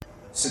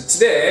So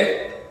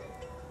today,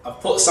 I've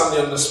put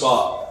Sandie on the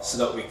spot so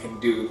that we can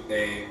do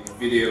a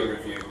video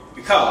review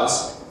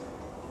because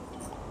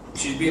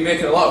she's been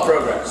making a lot of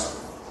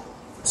progress.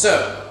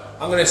 So,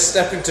 I'm going to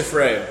step into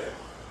frame.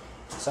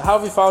 So how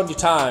have you found your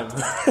time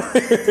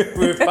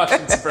with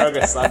Passion to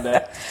Progress, Sandie?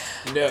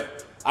 You know,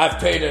 I've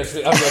paid her.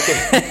 I'm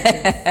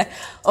joking.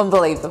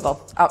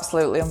 Unbelievable,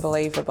 absolutely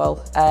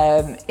unbelievable.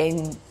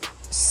 In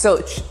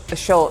such a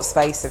short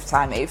space of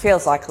time, it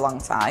feels like a long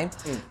time.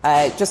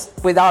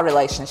 Just with our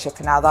relationship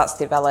and how that's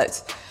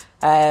developed,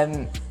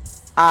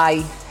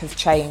 I have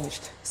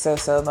changed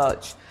so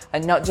much,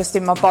 and not just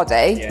in my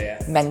body,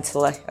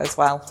 mentally as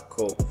well.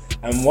 Cool.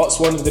 And what's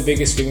one of the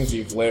biggest things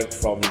you've learned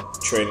from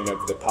training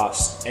over the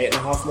past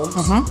 8.5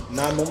 months,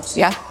 9 months?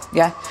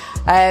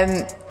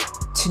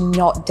 To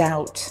not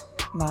doubt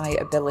my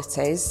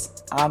abilities.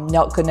 I'm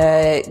not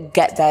gonna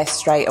get there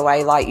straight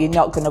away. Like, you're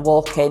not gonna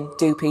walk in,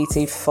 do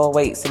PT for 4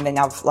 weeks and then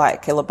have like a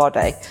killer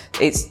body.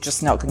 It's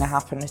just not gonna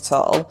happen at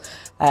all.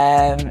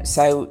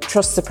 So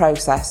trust the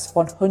process,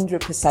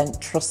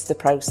 100% trust the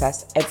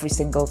process every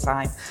single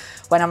time.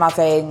 When I'm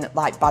having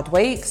like bad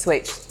weeks,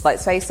 which,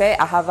 let's face it,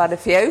 I have had a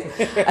few.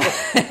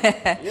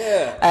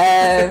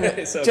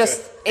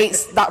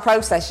 It's that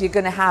process. You're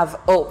going to have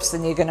ups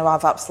and you're going to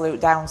have absolute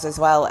downs as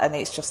well. And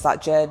it's just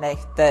that journey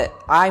that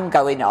I'm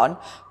going on,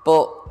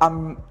 but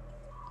I'm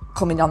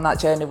coming on that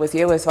journey with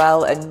you as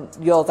well. And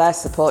you're there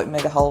supporting me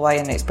the whole way,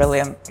 and it's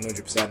brilliant.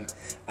 100%.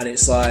 And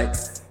it's like,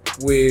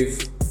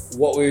 with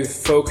what we've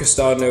focused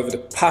on over the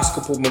past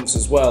couple of months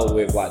as well,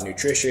 with like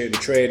nutrition,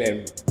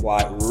 training,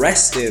 like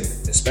resting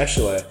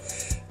especially,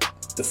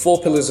 the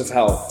 4 pillars of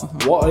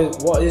health.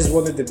 What is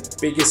one of the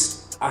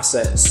biggest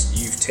assets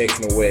you've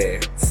taken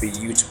away for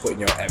you to put in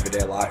your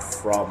everyday life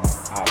from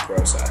our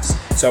process?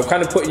 So I'm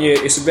kind of putting you,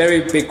 it's a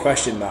very big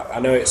question that I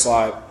know it's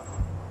like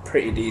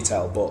pretty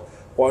detailed, but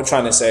what I'm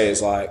trying to say is,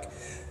 like,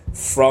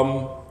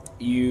 from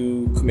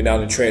you coming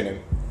down and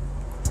training,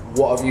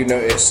 what have you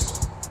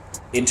noticed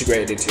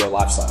integrated into your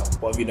lifestyle?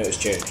 What have you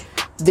noticed change?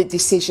 The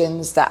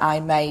decisions that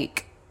I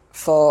make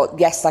for,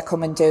 yes, I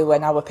come and do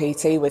an hour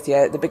PT with you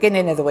at the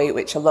beginning of the week,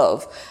 which I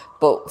love,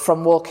 but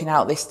from walking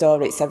out this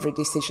door, it's every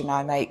decision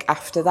I make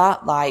after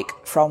that, like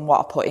from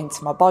what I put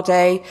into my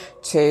body,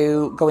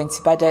 to going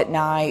to bed at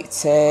night,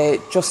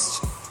 to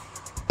just,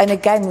 and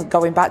again,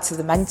 going back to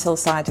the mental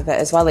side of it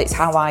as well, it's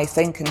how I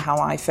think and how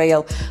I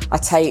feel. I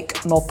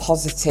take a more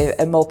positive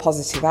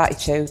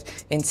attitude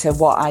into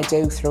what I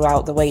do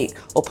throughout the week,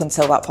 up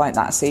until that point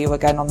that I see you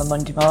again on the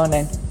Monday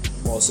morning.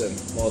 Awesome.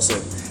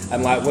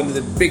 And like, one of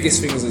the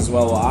biggest things as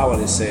well, what I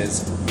want to say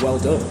is, well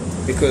done.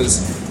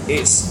 Because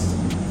it's,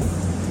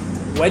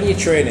 when you're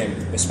training,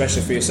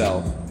 especially for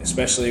yourself,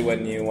 especially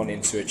when you're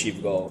wanting to achieve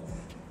a goal,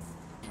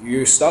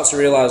 you start to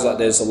realise that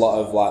there's a lot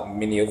of like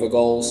mini other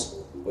goals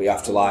where you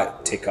have to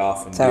like tick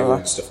off and do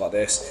and stuff like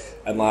this.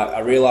 And like, I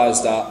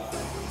realised that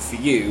for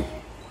you,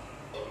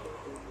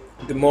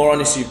 the more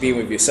honest you've been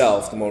with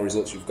yourself, the more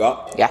results you've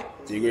got. Yeah.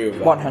 Do you agree with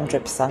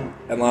that? 100%.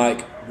 And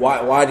like,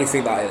 why do you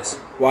think that is?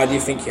 Why do you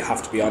think you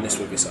have to be honest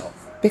with yourself?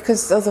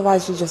 Because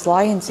otherwise you're just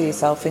lying to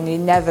yourself, and you're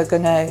never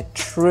going to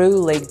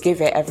truly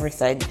give it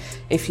everything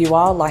if you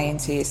are lying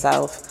to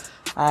yourself.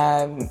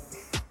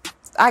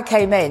 I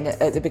came in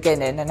at the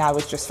beginning and I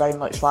was just very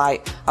much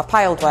like, I've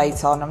piled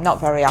weight on, I'm not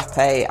very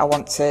happy, I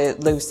want to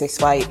lose this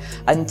weight.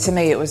 And to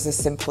me, it was as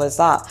simple as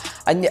that.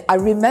 And I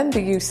remember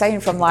you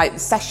saying from like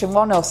session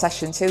 1 or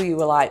session 2, you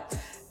were like,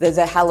 there's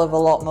a hell of a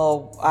lot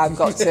more I've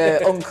got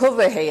to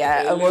uncover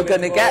here, and we're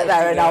going to get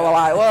there. And I was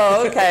like,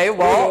 whoa, okay,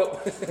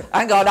 what?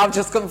 Hang on, I've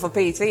just come for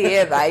PT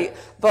here, mate.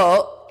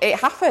 But it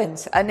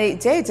happened, and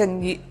it did.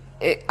 And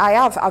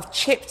I've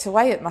chipped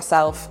away at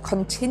myself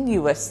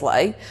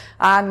continuously.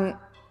 And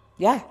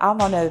yeah,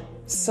 I'm on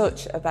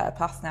such a better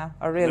path now.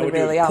 I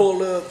really am.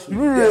 Pull-ups,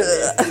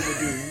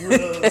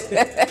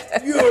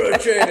 you're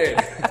training.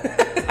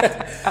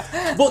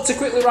 But to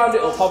quickly round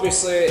it up,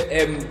 obviously,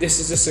 this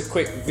is just a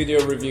quick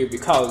video review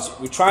because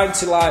we're trying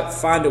to like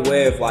find a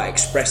way of like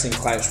expressing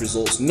clients'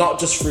 results, not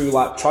just through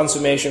like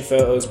transformation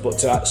photos, but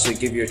to actually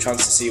give you a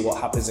chance to see what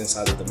happens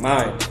inside of the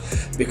mind.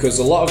 Because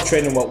a lot of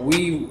training, what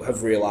we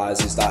have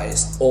realised is that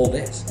it's all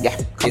this. Yeah,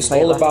 completely. It's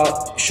all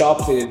about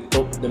sharpening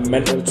up the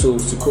mental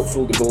tools to cut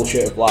through the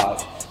bullshit of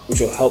life,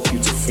 which will help you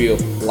to feel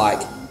like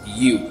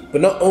you,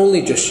 but not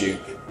only just you,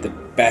 the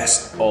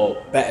best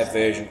or better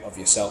version of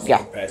yourself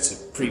compared to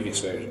previous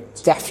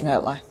versions.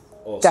 Definitely.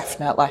 Awesome.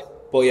 Definitely.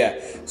 But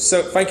yeah,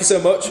 so thank you so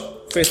much,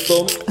 fist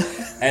bump,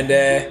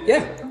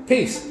 and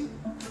peace.